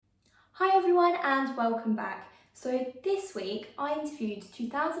Hi everyone and welcome back. So this week I interviewed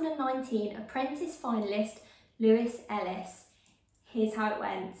 2019 Apprentice finalist Lewis Ellis. Here's how it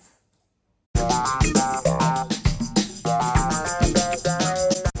went.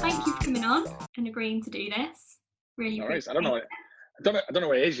 Thank you for coming on and agreeing to do this. Really No appreciate worries. I don't know. it. I don't know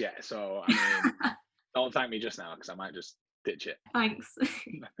what it is yet. So I mean, don't thank me just now because I might just ditch it. Thanks.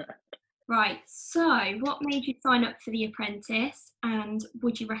 Right, so what made you sign up for The Apprentice and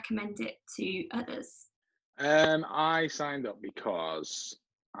would you recommend it to others? I signed up because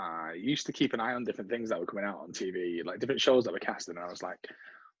I used to keep an eye on different things that were coming out on TV, like different shows that were casting. And I was like,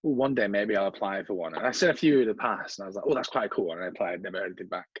 oh, one day maybe I'll apply for one. And I seen a few in the past, and I was like, oh, that's quite cool. And I applied, never heard anything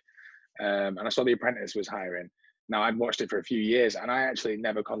back. And I saw The Apprentice was hiring. Now I'd watched it for a few years, and I actually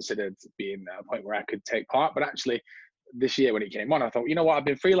never considered being at a point where I could take part. But actually, this year when it came on, I thought, you know what? I've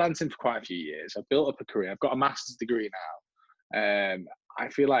been freelancing for quite a few years. I've built up a career. I've got a master's degree now. I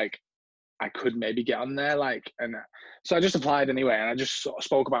feel like I could maybe get on there, and so I just applied anyway, and I just sort of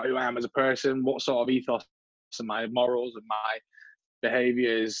spoke about who I am as a person, what sort of ethos and my morals and my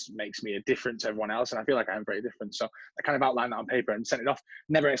behaviors makes me a different to everyone else, and I feel like I am very different. So I kind of outlined that on paper and sent it off.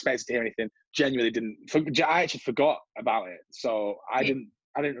 Never expected to hear anything. Genuinely didn't. I actually forgot about it, so Yeah.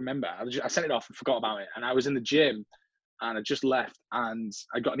 I didn't remember. I sent it off and forgot about it, and I was in the gym, and I just left, and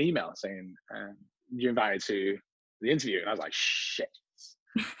I got an email saying you're invited to the interview, and I was like, shit.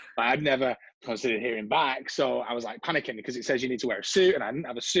 But I'd never considered hearing back, so I was like panicking because it says you need to wear a suit, and I didn't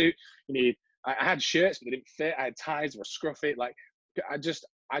have a suit. You need. I had shirts, but they didn't fit. I had ties that were scruffy. Like I just,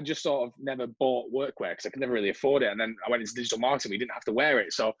 I just sort of never bought workwear because I could never really afford it. And then I went into digital marketing. We didn't have to wear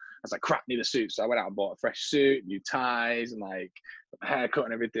it, so I was like, crap, need a suit. So I went out and bought a fresh suit, new ties, and like haircut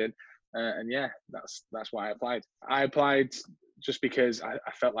and everything. And yeah, that's why I applied. I applied just because I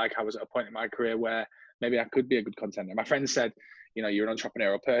felt like I was at a point in my career where maybe I could be a good contender. My friends said, you know, you're an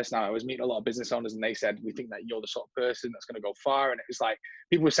entrepreneurial person. I was meeting a lot of business owners, and they said, we think that you're the sort of person that's going to go far. And it was like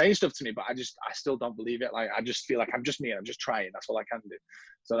people were saying stuff to me, but I still don't believe it. Like I just feel like I'm just me, and I'm just trying. That's all I can do.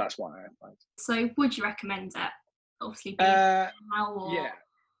 So that's why I applied. So would you recommend it? Obviously being Uh, now or yeah,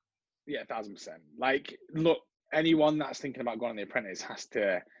 yeah, 1,000%. Like, look, anyone that's thinking about going on The Apprentice has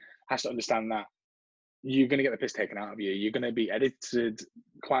to understand that you're going to get the piss taken out of you. You're going to be edited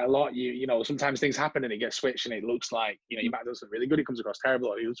quite a lot. You know, sometimes things happen and it gets switched, and it looks like, you know, you might do something really good, it comes across terrible,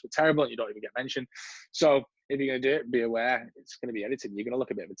 or it looks terrible and you don't even get mentioned. So if you're going to do it, be aware it's going to be edited. You're going to look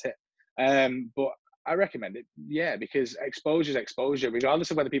a bit of a tit. But I recommend it, yeah, because exposure is exposure,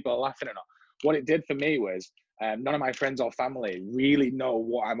 regardless of whether people are laughing or not. What it did for me was none of my friends or family really know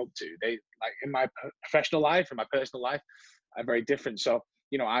what I'm up to. They like in my professional life and my personal life are very different. So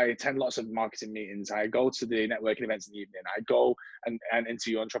you know, I attend lots of marketing meetings. I go to the networking events in the evening. I go and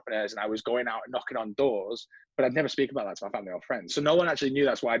interview entrepreneurs, and I was going out and knocking on doors, but I'd never speak about that to my family or friends. So no one actually knew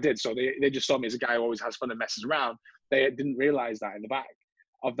that's what I did. So they just saw me as a guy who always has fun and messes around. They didn't realize that in the back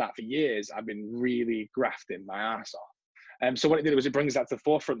of that for years, I've been really grafting my ass off. So what it did was it brings that to the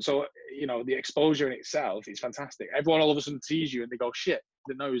forefront. So, you know, the exposure in itself is fantastic. Everyone all of a sudden sees you and they go, shit,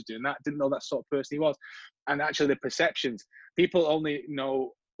 didn't know he was doing that. Didn't know that sort of person he was. And actually the perceptions, people only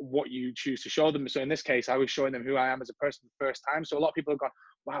know what you choose to show them. So in this case, I was showing them who I am as a person for the first time. So a lot of people have gone,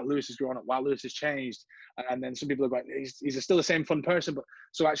 wow, Lewis has grown up. Wow, Lewis has changed. And then some people are going, he's still the same fun person. But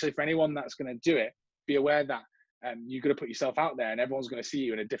so actually for anyone that's going to do it, be aware that you're going to put yourself out there and everyone's going to see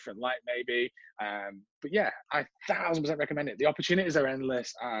you in a different light maybe. But yeah, I 1,000% recommend it. The opportunities are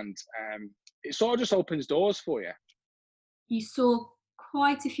endless, and it sort of just opens doors for you. you saw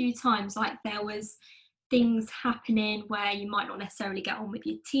quite a few times like there was things happening where you might not necessarily get on with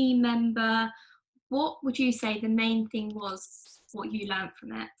your team member. What would you say the main thing was what you learned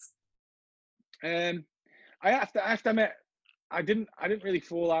from it? um, I have to admit, I didn't really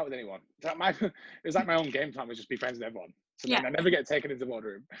fall out with anyone. It was like my own game plan was just be friends with everyone. So Yeah. then I never get taken into the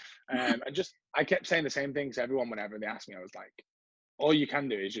boardroom. And just I kept saying the same thing to everyone whenever they asked me. I was like, all you can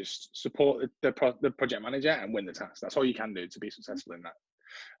do is just support the project manager and win the task. That's all you can do to be successful in that.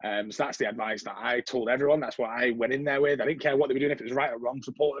 So that's the advice that I told everyone. That's what I went in there with. I didn't care what they were doing, if it was right or wrong.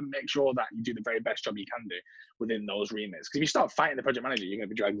 Support them. Make sure that you do the very best job you can do within those remits. Because if you start fighting the project manager, you're going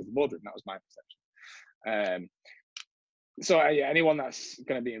to be dragged into the boardroom. That was my perception. So yeah, anyone that's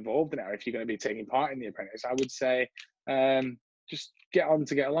going to be involved in it, or if you're going to be taking part in the apprentice, I would say um, just get on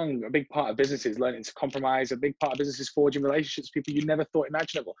to get along. A big part of business is learning to compromise. A big part of business is forging relationships with people you never thought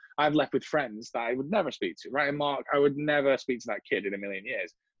imaginable. I've left with friends that I would never speak to. Right, and Mark, I would never speak to that kid in a million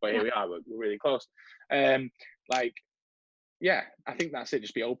years. But Yeah. here we are. We're really close. Um, like, yeah, I think that's it.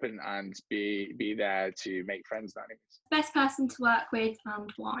 Just be open and be there to make friends. That is. Best person to work with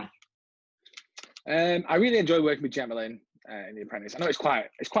and why? I really enjoy working with Gemma Lynn. in The Apprentice. I know it's quite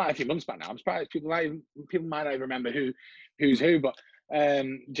a few months back now. I'm surprised people might not even remember who's who, but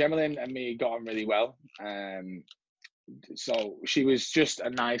Gemilyn and me got on really well. So she was just a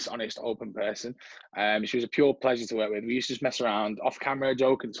nice, honest, open person. She was a pure pleasure to work with. We used to just mess around off camera,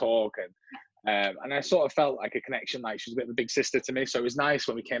 joke and talk, and I sort of felt like a connection, like she was a bit of a big sister to me. So it was nice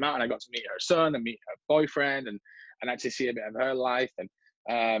when we came out and I got to meet her son and meet her boyfriend and actually see a bit of her life.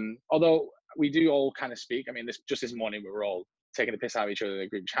 And although we do all kind of speak, I mean, this morning we were all taking the piss out of each other in a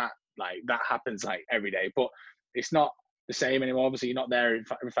group chat. Like that happens like every day, but it's not the same anymore. Obviously, you're not there in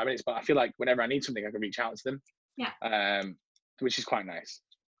 5 minutes, but I feel like whenever I need something, I can reach out to them. Yeah. Which is quite nice.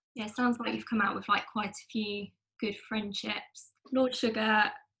 Yeah, sounds like you've come out with like quite a few good friendships. Lord Sugar,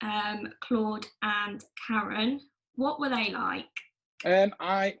 Claude, and Karen. What were they like?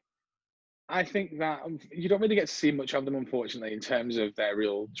 I think that you don't really get to see much of them, unfortunately, in terms of their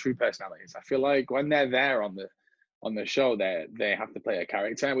real true personalities. I feel like when they're there on the show, they have to play a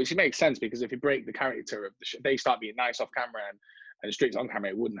character, which makes sense because if you break the character of the show, they start being nice off camera and strict on camera,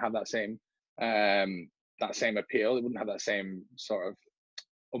 it wouldn't have that same appeal. It wouldn't have that same sort of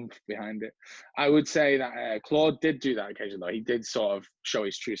oomph behind it. I would say that Claude did do that occasionally, though. He did sort of show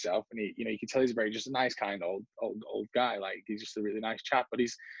his true self, and you can tell he's just a nice, kind, old guy. Like he's just a really nice chap, but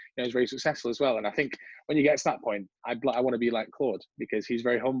he's very successful as well. And I think when you get to that point, I want to be like Claude because he's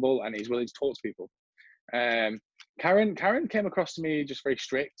very humble and he's willing to talk to people. Karen came across to me just very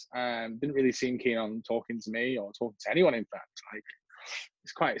strict. Didn't really seem keen on talking to me or talking to anyone. In fact, like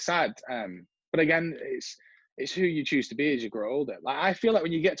it's quite sad. But again, it's who you choose to be as you grow older. Like I feel like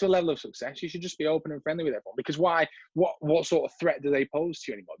when you get to a level of success, you should just be open and friendly with everyone. Because why? What sort of threat do they pose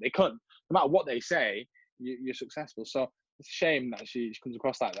to you anymore? They couldn't. No matter what they say, you're successful. So it's a shame that she comes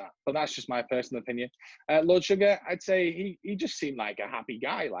across like that. But that's just my personal opinion. Lord Sugar, I'd say he just seemed like a happy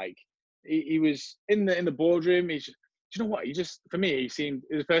guy. Like he was in the boardroom. Do you know what? For me, it was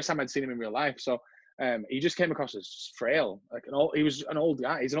the first time I'd seen him in real life. So he just came across as just frail. He was an old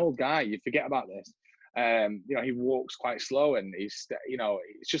guy. He's an old guy. You forget about this. He walks quite slow and it's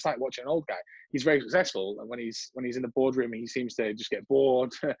just like watching an old guy. He's very successful, and when he's in the boardroom, he seems to just get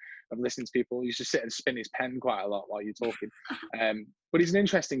bored of listening to people. He used to sit and spin his pen quite a lot while you're talking. But he's an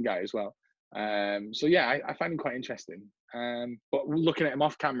interesting guy as well. So yeah, I find him quite interesting. But looking at him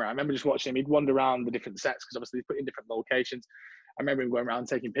off camera, I remember just watching him. He'd wander around the different sets because obviously they put in different locations. I remember him going around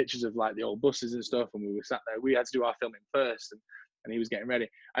taking pictures of like the old buses and stuff, and we were sat there. We had to do our filming first, and he was getting ready.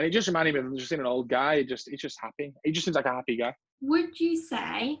 And it just reminded me of just seeing an old guy. He's just happy. He just seems like a happy guy. Would you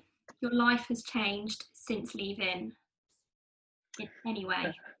say your life has changed since leaving in any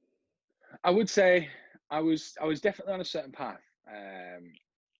way? I would say I was definitely on a certain path.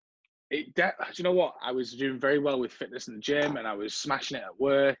 Do you know what? I was doing very well with fitness in the gym, and I was smashing it at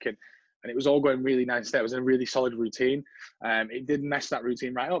work, and it was all going really nice there. It was a really solid routine. It did mess that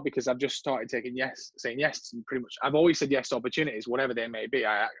routine right up because I've just started saying yes to pretty much. I've always said yes to opportunities, whatever they may be.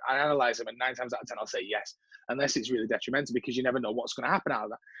 I analyze them, and 9 times out of 10, I'll say yes, unless it's really detrimental because you never know what's going to happen out of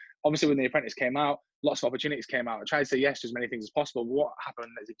that. Obviously, when The Apprentice came out, lots of opportunities came out. I tried to say yes to as many things as possible. But what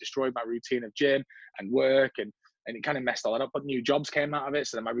happened is it destroyed my routine of gym and work, and it kind of messed all that up. But new jobs came out of it,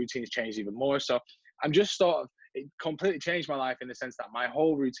 so then my routine's changed even more. So I'm just sort of, it completely changed my life in the sense that my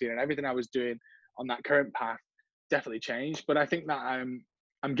whole routine and everything I was doing on that current path definitely changed. But I think that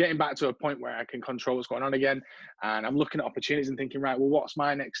I'm getting back to a point where I can control what's going on again, and I'm looking at opportunities and thinking, right, well, what's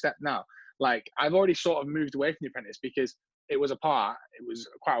my next step now? Like I've already sort of moved away from The Apprentice because it was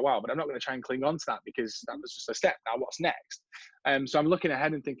quite a while, but I'm not going to try and cling on to that because that was just a step. Now what's next? So I'm looking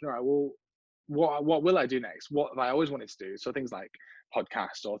ahead and thinking, all right, well, what will I do next? What have I always wanted to do? So things like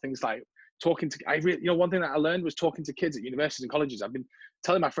podcasts or things like talking to, one thing that I learned was talking to kids at universities and colleges. I've been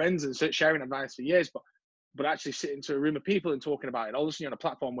telling my friends and sharing advice for years, but actually sitting to a room of people and talking about it, all of a sudden you're on a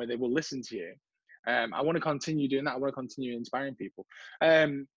platform where they will listen to you. I want to continue doing that. I want to continue inspiring people.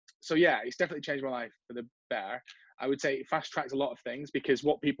 So yeah, it's definitely changed my life for the better. I would say it fast tracked a lot of things because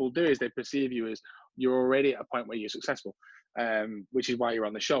what people do is they perceive you as you're already at a point where you're successful, which is why you're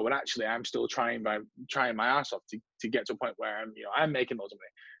on the show. But actually, I'm still trying my ass off to get to a point where I'm making loads of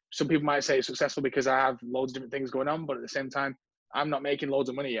money. Some people might say it's successful because I have loads of different things going on, but at the same time, I'm not making loads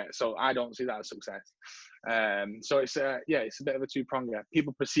of money yet, so I don't see that as success. So it's it's a bit of a two-pronged. Yeah.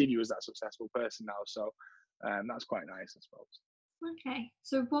 People perceive you as that successful person now, so that's quite nice, I suppose. Okay,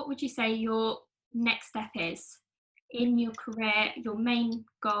 so what would you say your next step is in your career, your main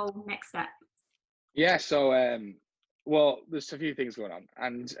goal, next step? Yeah, so well, there's a few things going on,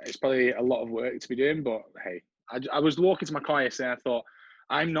 and it's probably a lot of work to be doing, but hey, I was walking to my car yesterday and I thought,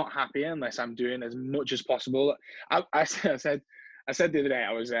 I'm not happy unless I'm doing as much as possible. I said the other day,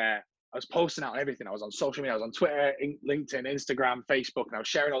 I was posting out everything. I was on social media. I was on Twitter, LinkedIn, Instagram, Facebook, and I was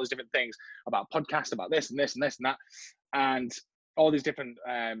sharing all these different things about podcasts, about this and this and this and that, and all these different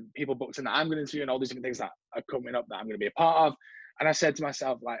people booked in that I'm going to interview, and all these different things that are coming up that I'm going to be a part of. And I said to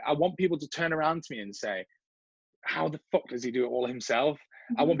myself, like, I want people to turn around to me and say, how the fuck does he do it all himself?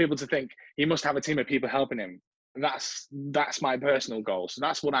 I want people to think he must have a team of people helping him. And that's my personal goal. So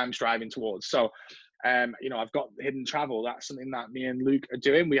that's what I'm striving towards. So, I've got Hidden Travel. That's something that me and Luke are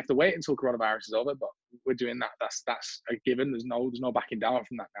doing. We have to wait until coronavirus is over, but we're doing that. That's a given. There's no backing down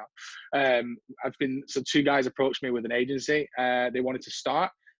from that now. So 2 guys approached me with an agency. They wanted to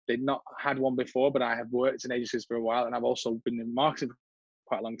start. They'd not had one before, but I have worked in agencies for a while, and I've also been in marketing for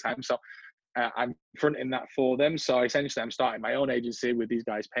quite a long time. So I'm fronting that for them. So essentially, I'm starting my own agency with these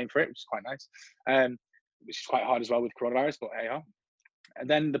guys paying for it, which is quite nice. Which is quite hard as well with coronavirus, but hey, and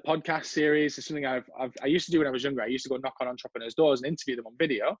then the podcast series is something I used to do when I was younger. I used to go knock on entrepreneurs' doors and interview them on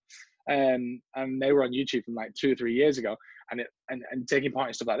video, and they were on YouTube from like 2 or 3 years ago. And taking part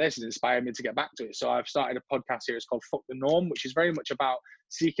in stuff like this has inspired me to get back to it. So I've started a podcast series called Fuck the Norm, which is very much about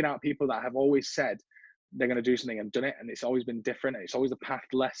seeking out people that have always said they're going to do something and done it, and it's always been different. And it's always the path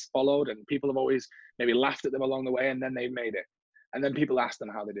less followed, and people have always maybe laughed at them along the way, and then they've made it. And then people ask them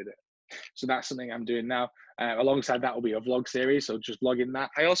how they did it. So that's something I'm doing now. Alongside that will be a vlog series, so just vlogging that.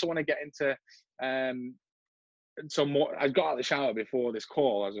 I also want to get into some more. I got out of the shower before this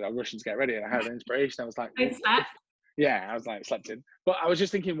call. I was rushing to get ready, and I had an inspiration. I was like, yeah, I was like slept in. But I was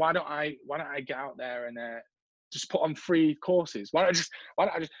just thinking, why don't I get out there and just put on free courses? Why don't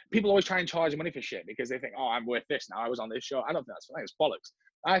I just? People always try and charge money for shit because they think, oh, I'm worth this now. I was on this show. I don't think that's. I think it's bollocks.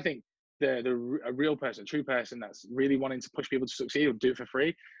 I think a real person, true person that's really wanting to push people to succeed will do it for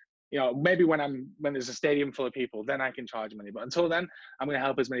free. Maybe when there's a stadium full of people, then I can charge money. But until then, I'm going to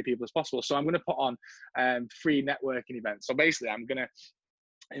help as many people as possible. So I'm going to put on free networking events. So basically, I'm going to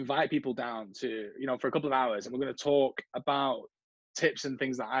invite people down to, for a couple of hours, and we're going to talk about tips and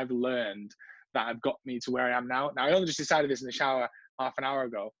things that I've learned that have got me to where I am now. Now, I only just decided this in the shower half an hour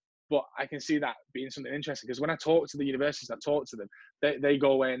ago, but I can see that being something interesting, because when I talk to the universities, I talk to them, they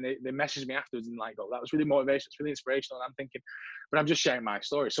go away and they message me afterwards and like, oh, that was really motivational, it's really inspirational. And I'm thinking, but I'm just sharing my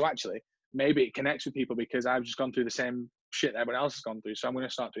story. So actually, maybe it connects with people because I've just gone through the same shit that everyone else has gone through. So I'm going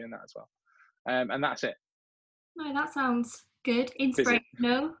to start doing that as well. And that's it. No, that sounds good.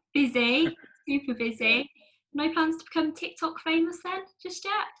 Inspirational, busy, super busy. No plans to become TikTok famous then, just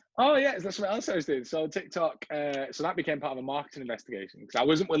yet? Oh yeah, that's what else I was doing. So TikTok, so that became part of a marketing investigation, because I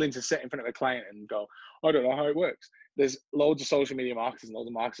wasn't willing to sit in front of a client and go, I don't know how it works. There's loads of social media marketers, and loads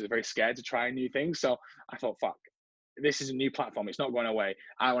of marketers are very scared to try new things. So I thought, fuck, this is a new platform. It's not going away.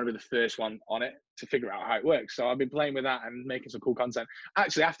 I want to be the first one on it to figure out how it works. So I've been playing with that and making some cool content.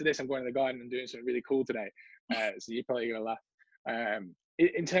 Actually, after this, I'm going to the garden and doing something really cool today. So you're probably going to laugh.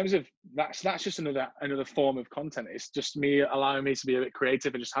 In terms of that's just another form of content. It's just me allowing me to be a bit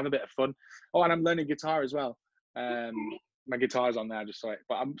creative and just have a bit of fun. Oh, and I'm learning guitar as well. My guitar's on there, just so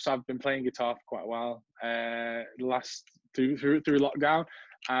I've been playing guitar for quite a while. Last through lockdown,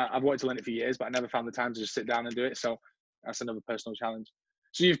 I've wanted to learn it for years, but I never found the time to just sit down and do it. So that's another personal challenge.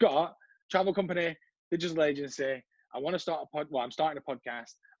 So you've got travel company, digital agency. I want to start I'm starting a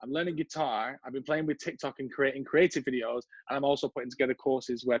podcast. I'm learning guitar. I've been playing with TikTok and creating creative videos. And I'm also putting together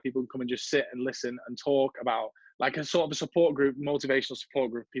courses where people can come and just sit and listen and talk about, like, a sort of a support group, motivational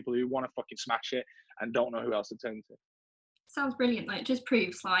support group, people who want to fucking smash it and don't know who else to turn to. Sounds brilliant. Like, it just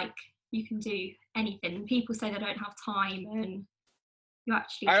proves like you can do anything. People say they don't have time, and you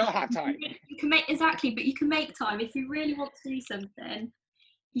actually I don't have time. You can make but you can make time if you really want to do something.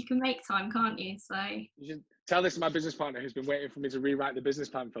 You can make time, can't you? So you should tell this to my business partner, who's been waiting for me to rewrite the business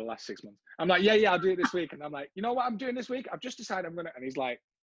plan for the last 6 months. I'm like, yeah, I'll do it this week. And I'm like, you know what I'm doing this week? I've just decided I'm going to, and he's like,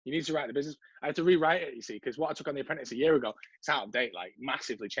 you need to write the business. I had to rewrite it, you see, because what I took on The Apprentice a year ago, it's out of date, like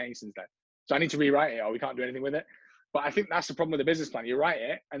massively changed since then. So I need to rewrite it, or we can't do anything with it. But I think that's the problem with the business plan. You write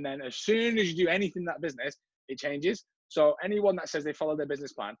it, and then as soon as you do anything in that business, it changes. So anyone that says they follow their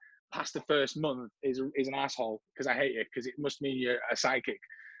business plan past the first month is an asshole, because I hate it, because it must mean you're a psychic.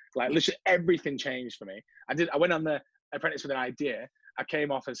 Like, literally everything changed for me. I went on The Apprentice with an idea. I came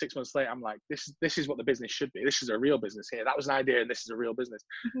off, and 6 months later, I'm like, this is what the business should be. This is a real business here. That was an idea, and this is a real business.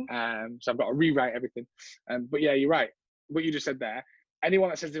 Mm-hmm. So I've got to rewrite everything. But yeah, you're right. What you just said there. Anyone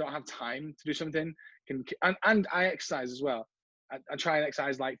that says they don't have time to do something can, and I exercise as well. I try and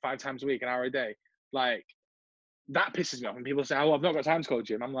exercise like 5 times a week, an hour a day. Like, that pisses me off when people say, oh, I've not got time to go to the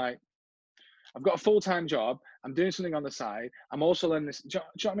gym. I'm like, I've got a full-time job. I'm doing something on the side. I'm also learning this. Do you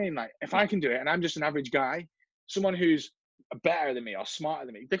know what I mean? Like, if I can do it, and I'm just an average guy, someone who's better than me or smarter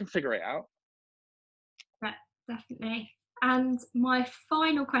than me, they can figure it out. Right, definitely. And my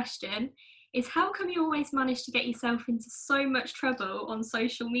final question is, how come you always manage to get yourself into so much trouble on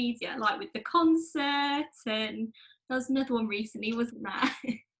social media, like with the concert, and there was another one recently, wasn't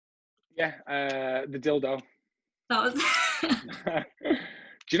there? Yeah, the dildo. That was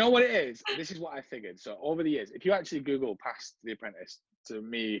Do you know what it is? This is what I figured. So over the years, if you actually Google past The Apprentice to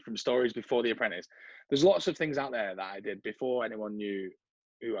me from stories before The Apprentice, there's lots of things out there that I did before anyone knew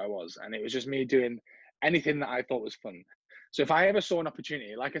who I was, and it was just me doing anything that I thought was fun. So if I ever saw an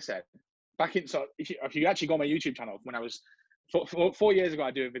opportunity, like I said, back in so if you actually go on my YouTube channel, when I was 4 years ago,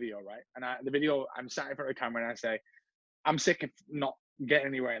 I do a video, right? And the video, I'm sat in front of the camera and I say, I'm sick of not getting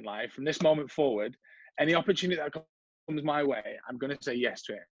anywhere in life. From this moment forward, any opportunity that comes my way, I'm going to say yes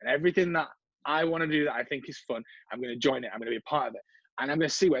to it. And everything that I want to do that I think is fun, I'm going to join it. I'm going to be a part of it. And I'm going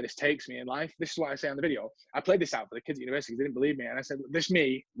to see where this takes me in life. This is what I say on the video. I played this out for the kids at university. They didn't believe me. And I said, this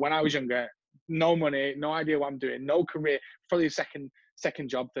me, when I was younger, no money, no idea what I'm doing, no career, probably a second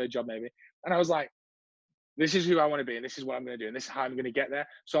job, third job maybe. And I was like, this is who I want to be, and this is what I'm going to do, and this is how I'm going to get there.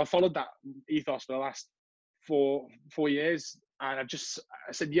 So I followed that ethos for the last four years, and I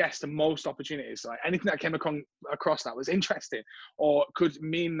said yes to most opportunities. Like anything that came across that was interesting or could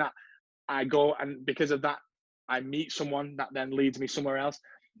mean that I go, and because of that I meet someone that then leads me somewhere else.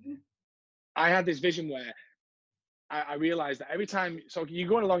 I had this vision where I realized that every time, so you're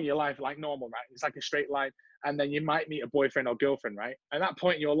going along your life like normal, right? It's like a straight line, and then you might meet a boyfriend or girlfriend, right? At that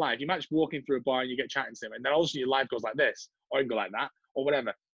point in your life, you might just walking through a bar and you get chatting to them, and then all of a sudden your life goes like this, or you can go like that, or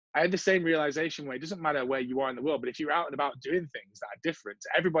whatever. I had the same realization where it doesn't matter where you are in the world, but if you're out and about doing things that are different to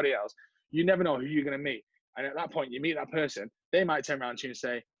everybody else, you never know who you're going to meet. And at that point, you meet that person, they might turn around to you and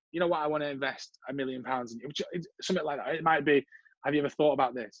say, you know what, I want to invest £1 million in you, something like that. It might be, have you ever thought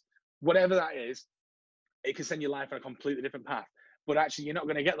about this? Whatever that is, it can send your life on a completely different path. But actually, you're not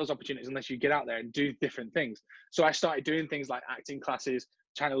going to get those opportunities unless you get out there and do different things. So I started doing things like acting classes,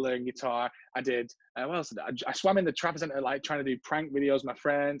 trying to learn guitar. I did, what else did I swam in the Trafford Centre, like trying to do prank videos with my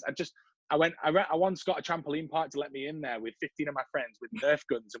friends. I once got a trampoline park to let me in there with 15 of my friends with Nerf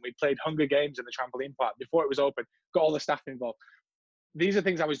guns, and we played Hunger Games in the trampoline park before it was open, got all the staff involved. These are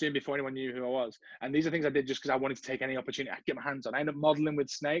things I was doing before anyone knew who I was. And these are things I did just because I wanted to take any opportunity I could get my hands on. I ended up modeling with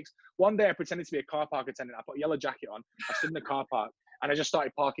snakes. One day I pretended to be a car park attendant. I put a yellow jacket on. I stood in the car park and I just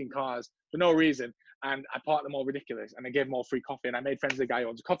started parking cars for no reason. And I parked them all ridiculous. And I gave them all free coffee. And I made friends with the guy who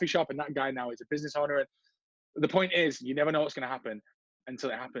owns a coffee shop. And that guy now is a business owner. And the point is, you never know what's going to happen until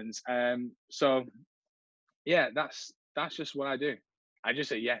it happens. So yeah, that's just what I do. I just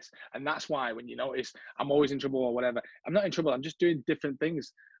say yes. And that's why when you notice I'm always in trouble or whatever, I'm not in trouble. I'm just doing different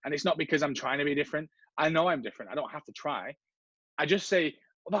things. And it's not because I'm trying to be different. I know I'm different. I don't have to try. I just say,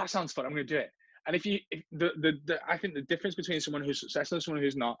 well, that sounds fun. I'm going to do it. And I think the difference between someone who's successful and someone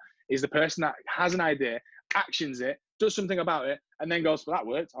who's not is the person that has an idea, actions it, does something about it, and then goes, well, that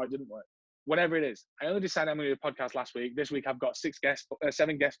worked, or it didn't work. Whatever it is. I only decided I'm going to do a podcast last week. This week I've got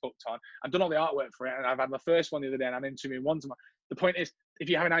 7 guests booked on. I've done all the artwork for it, and I've had my first one the other day, and I'm interviewing one tomorrow. The point is, if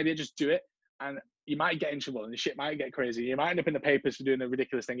you have an idea, just do it, and you might get in trouble, and the shit might get crazy. You might end up in the papers for doing a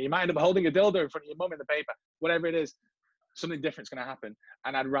ridiculous thing. You might end up holding a dildo in front of your mum in the paper. Whatever it is, something different's going to happen,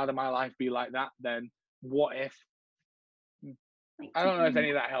 and I'd rather my life be like that than what if. I don't know if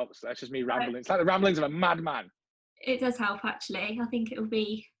any of that helps. That's just me rambling. It's like the ramblings of a madman. It does help, actually. I think it will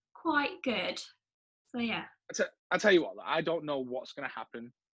be quite good. So yeah. I'll tell you what, I don't know what's going to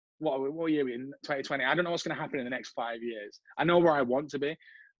happen. What year are we in? 2020. I don't know what's going to happen in the next 5 years. I know where I want to be.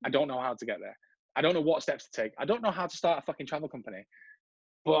 I don't know how to get there. I don't know what steps to take. I don't know how to start a fucking travel company.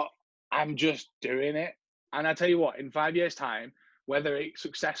 But I'm just doing it. And I tell you what, in 5 years' time, whether it's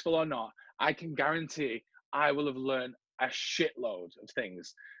successful or not, I can guarantee I will have learned a shitload of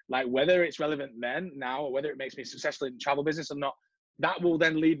things. Like whether it's relevant now, or whether it makes me successful in travel business or not, that will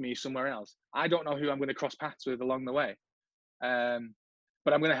then lead me somewhere else. I don't know who I'm going to cross paths with along the way.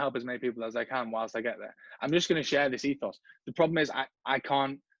 But I'm going to help as many people as I can whilst I get there. I'm just going to share this ethos. The problem is I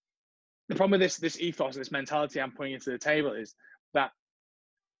can't. The problem with this ethos and this mentality I'm putting into the table is that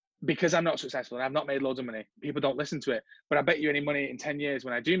because I'm not successful and I've not made loads of money, people don't listen to it. But I bet you any money in 10 years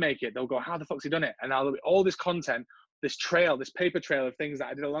when I do make it, they'll go, how the fuck's he done it? And I'll all this content, this trail, this paper trail of things that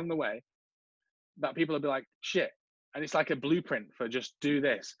I did along the way, that people will be like, shit. And it's like a blueprint for just do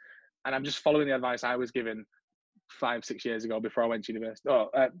this. And I'm just following the advice I was given 5-6 years ago before I went to university.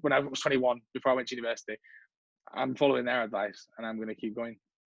 When I was 21, before I went to university. I'm following their advice and I'm going to keep going.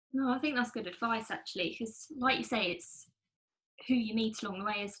 No, I think that's good advice, actually, because like you say, it's who you meet along the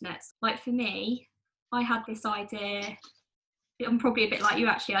way, isn't it? Like for me, I had this idea. I'm probably a bit like you,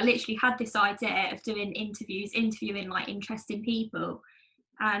 actually. I literally had this idea of doing interviews, interviewing like interesting people.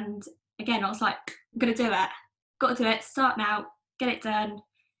 And again, I was like, I'm going to do it. got to do it, start now, get it done.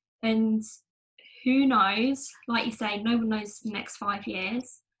 And who knows, like you say, no one knows the next 5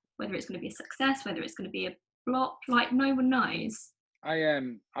 years, whether it's going to be a success, whether it's going to be a flop, like no one knows.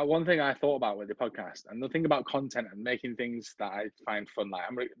 One thing I thought about with the podcast, and the thing about content and making things that I find fun,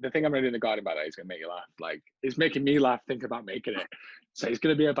 like the thing I'm going to do in the garden, by the way, is going to make you laugh. Like, it's making me laugh thinking about making it, so it's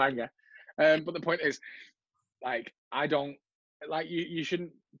going to be a banger. But the point is, like, I don't like you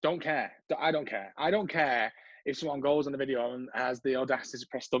shouldn't don't care. I don't care. I don't care if someone goes on the video and has the audacity to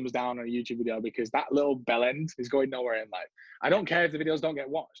press thumbs down on a YouTube video, because that little bell end is going nowhere in life. I don't care if the videos don't get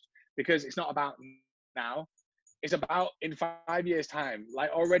watched, because it's not about now. It's about in 5 years' time. Like,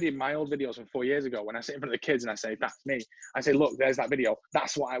 already my old videos from 4 years ago, when I sit in front of the kids and I say, that's me, I say, look, there's that video.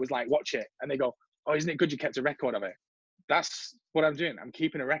 That's what I was like, watch it. And they go, oh, isn't it good you kept a record of it? That's what I'm doing. I'm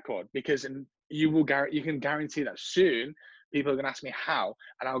keeping a record, because you can guarantee that soon people are going to ask me how,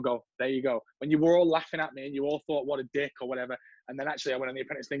 and I'll go, there you go. When you were all laughing at me and you all thought, what a dick or whatever, and then actually I went on The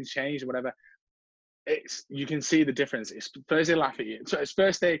Apprentice, things changed or whatever, you can see the difference. It's first they laugh at you. So it's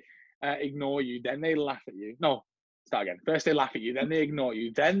first they ignore you, then they laugh at you. No, start again. First they laugh at you, then they ignore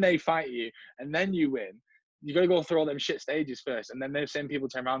you, then they fight you, and then you win. You got to go through all them shit stages first, and then those same people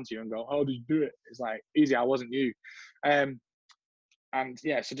turn around to you and go, how did you do it? It's like, easy, I wasn't you. And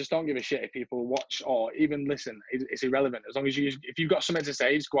yeah, so just don't give a shit if people watch or even listen. It's irrelevant. As long as if you've got something to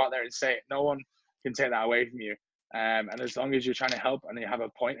say, just go out there and say it. No one can take that away from you. And as long as you're trying to help and you have a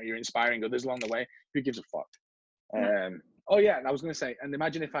point or you're inspiring others along the way, who gives a fuck? Oh yeah, and I was going to say, and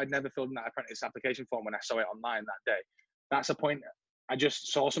imagine if I'd never filled in that apprentice application form when I saw it online that day. That's a point. I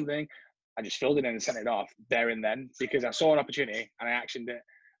just saw something, I just filled it in and sent it off there and then, because I saw an opportunity and I actioned it.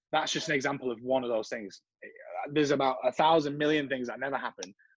 That's just an example of one of those things. There's about 1,000 million things that never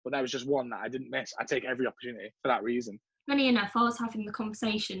happen, but that was just one that I didn't miss. I take every opportunity for that reason. Funny enough, I was having the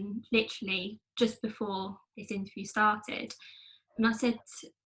conversation literally just before this interview started, and I said,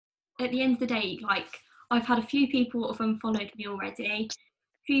 at the end of the day, like, I've had a few people that have unfollowed me already, a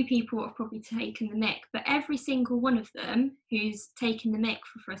few people have probably taken the mick, but every single one of them who's taken the mick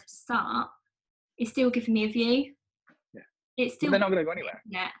for a start is still giving me a view. Yeah, it's still. But they're not going to go anywhere.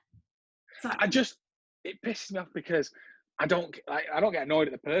 Yeah. It pisses me off because I don't get annoyed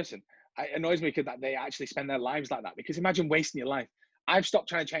at the person. It annoys me that they actually spend their lives like that. Because imagine wasting your life. I've stopped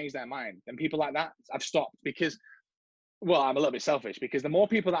trying to change their mind, and people like that, I've stopped because, well, I'm a little bit selfish, because the more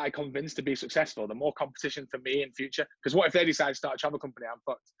people that I convince to be successful, the more competition for me in future. Because what if they decide to start a travel company? I'm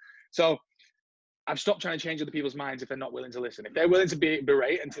fucked. So I've stopped trying to change other people's minds if they're not willing to listen. If they're willing to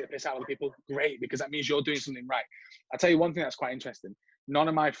berate and to piss out other people, great, because that means you're doing something right. I'll tell you one thing that's quite interesting. None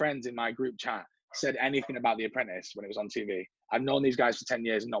of my friends in my group chat said anything about The Apprentice when it was on TV. I've known these guys for 10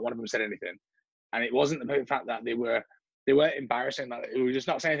 years and not one of them said anything. And it wasn't the fact that they were embarrassing, that they were just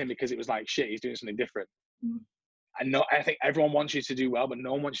not saying anything because it was like, shit, he's doing something different. And I think everyone wants you to do well, but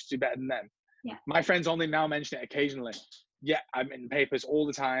no one wants you to do better than them. Yeah. My friends only now mention it occasionally. Yeah, I'm in papers all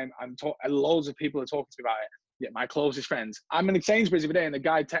the time. Loads of people are talking to me about it. Yeah, my closest friends. I'm in Sainsbury's every day, and the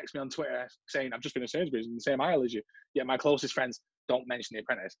guy texts me on Twitter saying, I've just been to Sainsbury's in the same aisle as you. Yeah, my closest friends don't mention The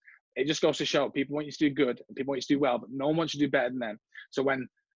Apprentice. It just goes to show people want you to do good, and people want you to do well, but no one wants you to do better than them. So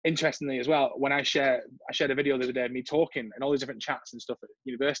interestingly as well, when I shared a video the other day of me talking in all these different chats and stuff at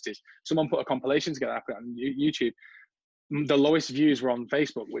universities, someone put a compilation together, I put it on YouTube. The lowest views were on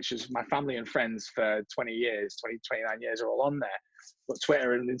Facebook, which is my family and friends for 29 years are all on there. But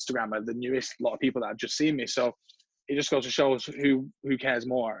Twitter and Instagram are the newest lot of people that have just seen me. So it just goes to show who cares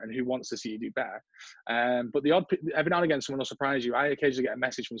more and who wants to see you do better. But every now and again, someone will surprise you. I occasionally get a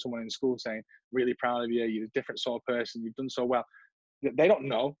message from someone in school saying, really proud of you, you're a different sort of person, you've done so well. They don't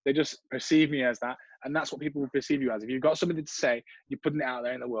know, they just perceive me as that. And that's what people will perceive you as. If you've got something to say, you're putting it out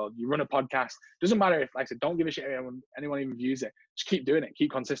there in the world, you run a podcast, doesn't matter if, like I said, don't give a shit if anyone even views it. Just keep doing it, keep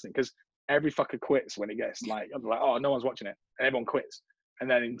consistent, because every fucker quits when it gets like, oh, no one's watching it, and everyone quits. And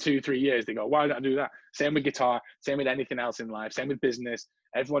then in 2-3 years, they go, why did I do that? Same with guitar, same with anything else in life, same with business.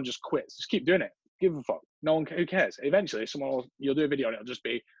 Everyone just quits. Just keep doing it. Give a fuck. No one, who cares? Eventually, you'll do a video and it'll just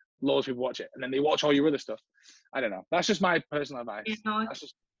be loads of people watch it, and then they watch all your other stuff. I don't know. That's just my personal advice. Yeah, no,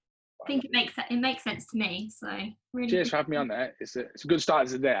 I think it makes sense to me. So really, cheers for having me on there. It's a good start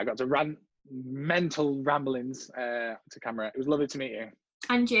to the day. I got to rant mental ramblings to camera. It was lovely to meet you.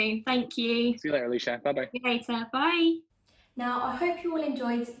 And you, thank you. See you later, Alicia. Bye bye. See you later. Bye. Now, I hope you all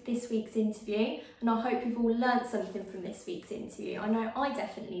enjoyed this week's interview, and I hope you've all learnt something from this week's interview. I know I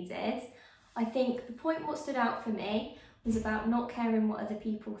definitely did. I think the point what stood out for me was about not caring what other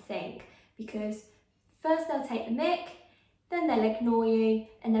people think, because first they'll take the mick, then they'll ignore you,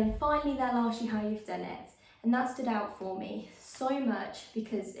 and then finally they'll ask you how you've done it. And that stood out for me so much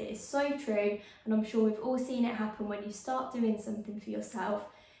because it is so true, and I'm sure we've all seen it happen when you start doing something for yourself.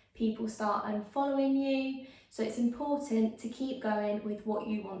 People start unfollowing you, so it's important to keep going with what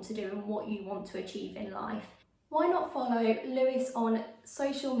you want to do and what you want to achieve in life. Why not follow Lewis on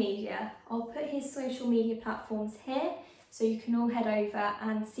social media? I'll put his social media platforms here so you can all head over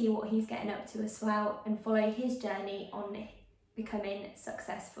and see what he's getting up to as well and follow his journey on becoming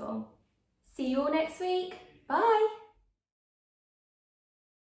successful. See you all next week. Bye.